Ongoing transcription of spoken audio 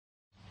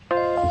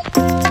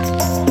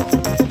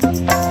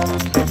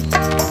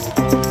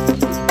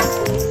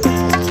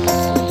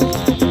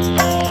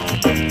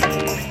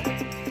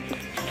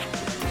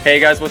Hey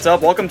guys, what's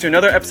up? Welcome to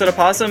another episode of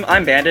Possum.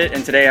 I'm Bandit,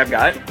 and today I've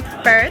got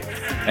Bird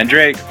and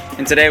Drake.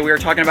 And today we are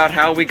talking about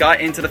how we got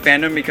into the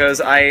fandom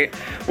because I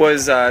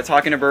was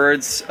talking to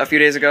Birds a few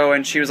days ago,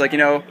 and she was like,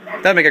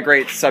 that'd make a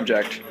great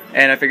subject.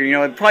 And I figured,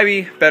 it'd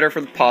probably be better for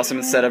the Possum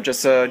instead of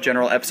just a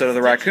general episode of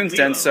the Raccoon's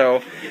Den,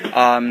 so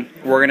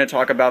we're going to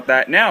talk about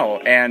that now.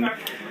 And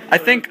I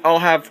think I'll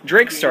have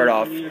Drake start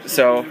off,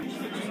 so...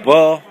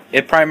 Well,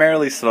 it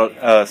primarily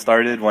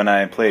started when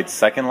I played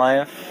Second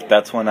Life.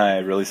 That's when I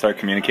really started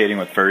communicating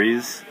with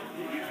furries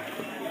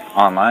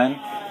online.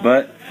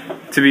 But,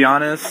 to be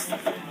honest,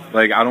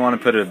 I don't want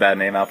to put a bad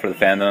name out for the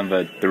fandom,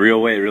 but the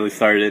real way it really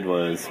started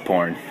was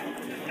porn.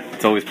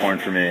 It's always porn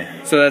for me.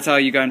 So that's how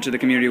you got into the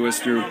community, was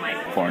through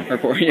porn. Or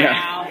porn,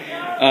 yeah.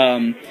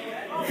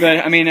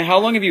 But, how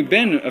long have you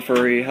been a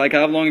furry?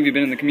 How long have you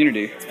been in the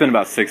community? It's been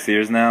about 6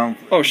 years now.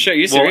 Oh shit,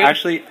 you serious? Well,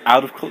 actually,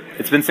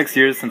 it's been 6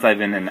 years since I've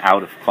been an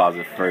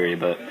out-of-closet furry,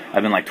 but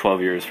I've been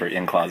 12 years for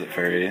in-closet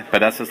furry. But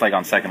that's just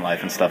on Second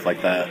Life and stuff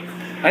like that.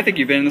 I think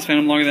you've been in this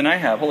fandom longer than I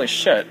have. Holy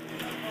shit.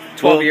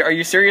 12 years? Are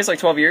you serious?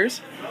 12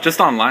 years? Just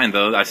online,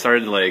 though. I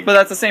started, But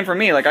that's the same for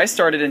me. I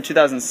started in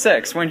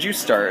 2006. When did you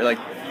start?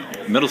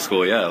 Middle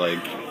school, yeah.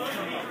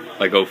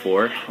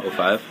 04,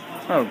 05.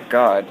 Oh,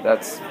 God.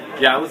 That's...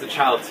 Yeah, I was a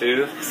child,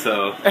 too,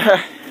 so...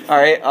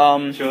 Alright,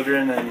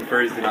 Children and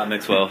furries do not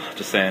mix well,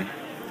 just saying.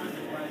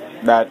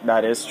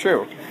 That is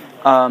true.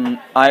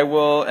 I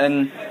will,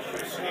 and...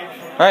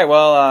 Alright,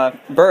 well,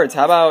 Birds,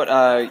 how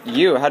about,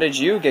 you? How did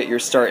you get your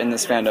start in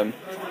this fandom?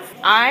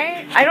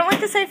 I don't like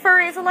to say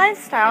furry is a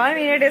lifestyle.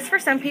 It is for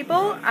some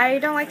people. I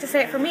don't like to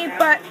say it for me,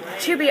 but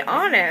to be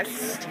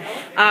honest,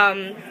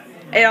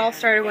 it all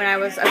started when I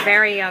was a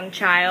very young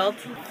child.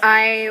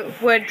 I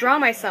would draw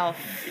myself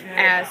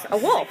as a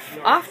wolf,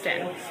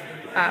 often.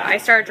 I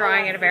started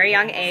drawing at a very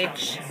young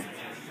age,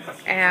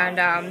 and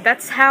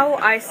that's how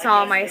I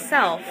saw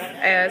myself,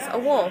 as a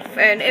wolf.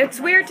 And it's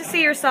weird to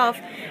see yourself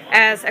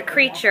as a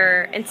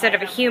creature instead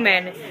of a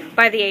human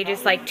by the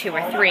ages 2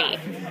 or 3.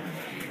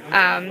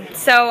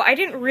 So I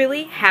didn't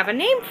really have a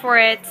name for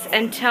it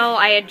until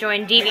I had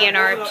joined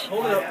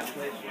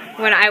DeviantArt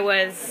when I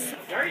was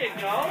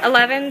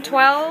 11,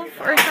 12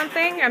 or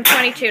something. I'm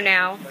 22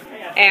 now.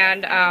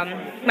 And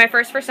my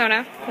first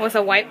persona was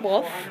a white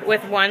wolf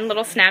with one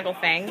little snaggle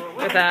thing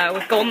with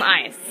golden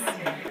eyes.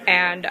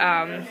 And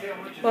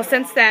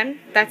since then,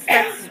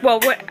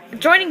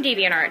 joining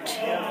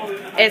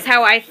DeviantArt is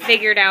how I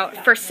figured out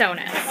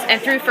fursonas.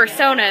 And through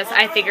fursonas,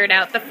 I figured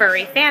out the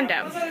furry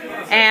fandom.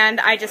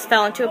 And I just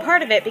fell into a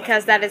part of it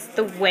because that is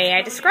the way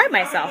I describe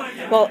myself.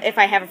 Well, if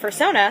I have a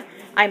fursona,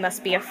 I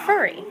must be a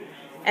furry.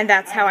 And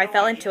that's how I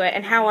fell into it.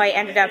 And how I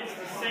ended up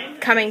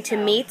coming to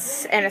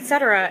meets and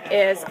etc.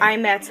 is I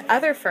met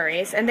other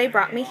furries and they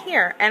brought me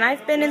here. And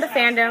I've been in the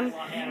fandom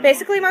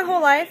basically my whole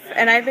life,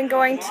 and I've been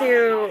going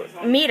to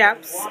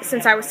meetups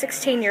since I was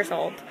 16 years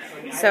old.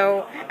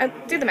 So,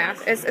 do the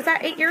math. Is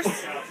that 8 years?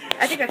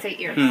 I think that's 8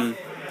 years.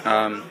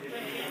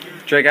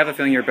 Drake, I have a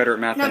feeling you're better at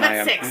math than I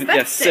am. No,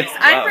 that's 6. Yes, 6.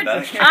 Wow,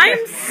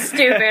 I'm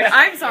stupid.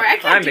 I'm sorry. I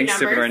can't I'm do being numbers.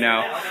 stupid right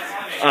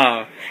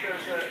now.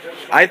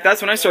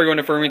 That's when I started going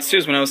to furry meets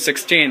too, when I was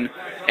 16.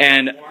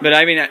 But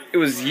it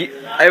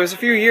was a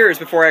few years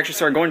before I actually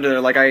started going to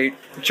there. I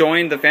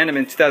joined the fandom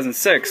in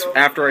 2006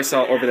 after I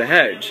saw Over the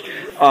Hedge.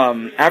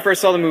 After I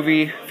saw the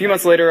movie, a few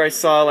months later I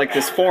saw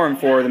this forum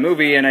for the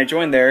movie, and I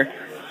joined there,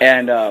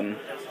 and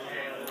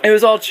it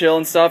was all chill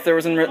and stuff. There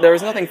was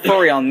nothing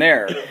furry on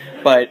there,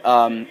 but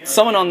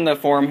someone on the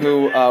forum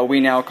who we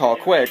now call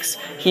Quicks,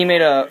 he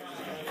made a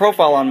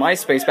profile on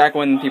MySpace back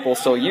when people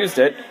still used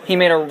it. He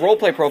made a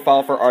roleplay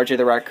profile for RJ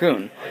the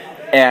Raccoon.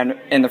 And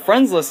in the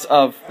friends list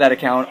of that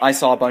account, I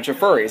saw a bunch of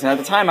furries. And at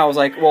the time, I was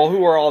like, well,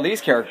 who are all these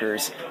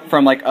characters?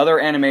 From, other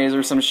animes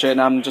or some shit.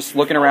 And I'm just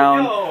looking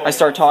around. I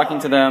start talking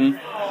to them.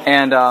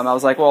 And I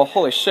was like, well,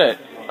 holy shit.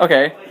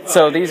 Okay,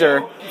 so these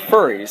are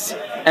furries.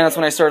 And that's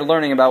when I started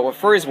learning about what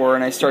furries were.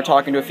 And I started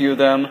talking to a few of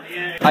them.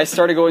 I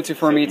started going to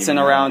fur meets in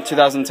around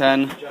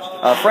 2010.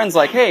 Friends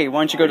like, hey,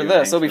 why don't you go to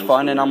this? It'll be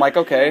fun. And I'm like,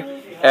 okay.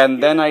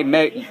 And then I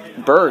met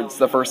Birds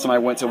the first time I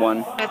went to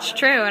one. That's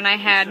true, and I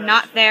had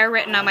 "not there"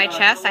 written on my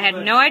chest. I had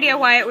no idea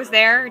why it was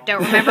there,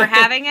 don't remember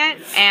having it,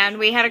 and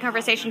we had a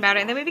conversation about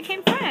it, and then we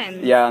became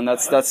friends. Yeah, and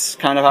that's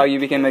kind of how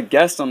you became a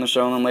guest on the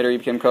show, and then later you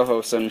became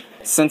co-host. And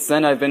since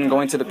then, I've been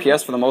going to the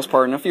PS for the most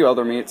part, and a few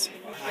other meets.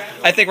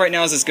 I think right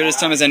now is as good a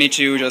time as any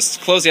to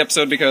just close the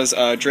episode because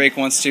Drake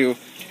wants to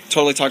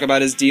totally talk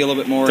about his D a little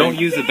bit more. Don't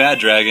use a bad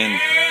dragon.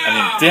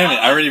 Damn it,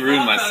 I already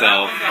ruined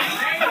myself.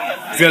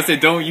 I was gonna say,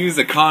 don't use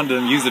a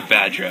condom, use a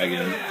bad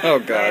dragon. Oh,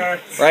 God.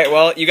 Right,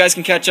 well, you guys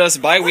can catch us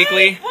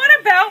bi-weekly.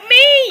 What about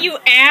me, you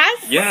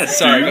ass? Yes,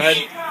 sorry, dude. go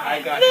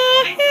ahead.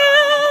 The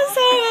hills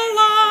are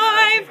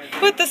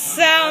alive with the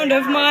sound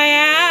of my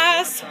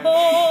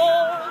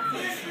asshole.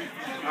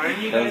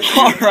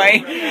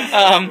 Alright,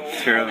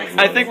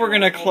 I think we're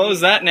gonna close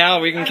that now.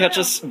 We can catch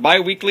us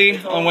bi-weekly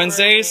on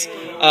Wednesdays.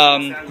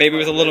 Maybe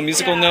with a little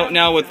musical note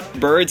now with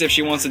Birds if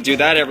she wants to do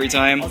that every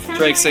time.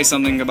 Drake, say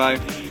something, goodbye.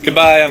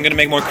 Goodbye, I'm gonna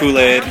make more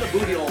Kool-Aid.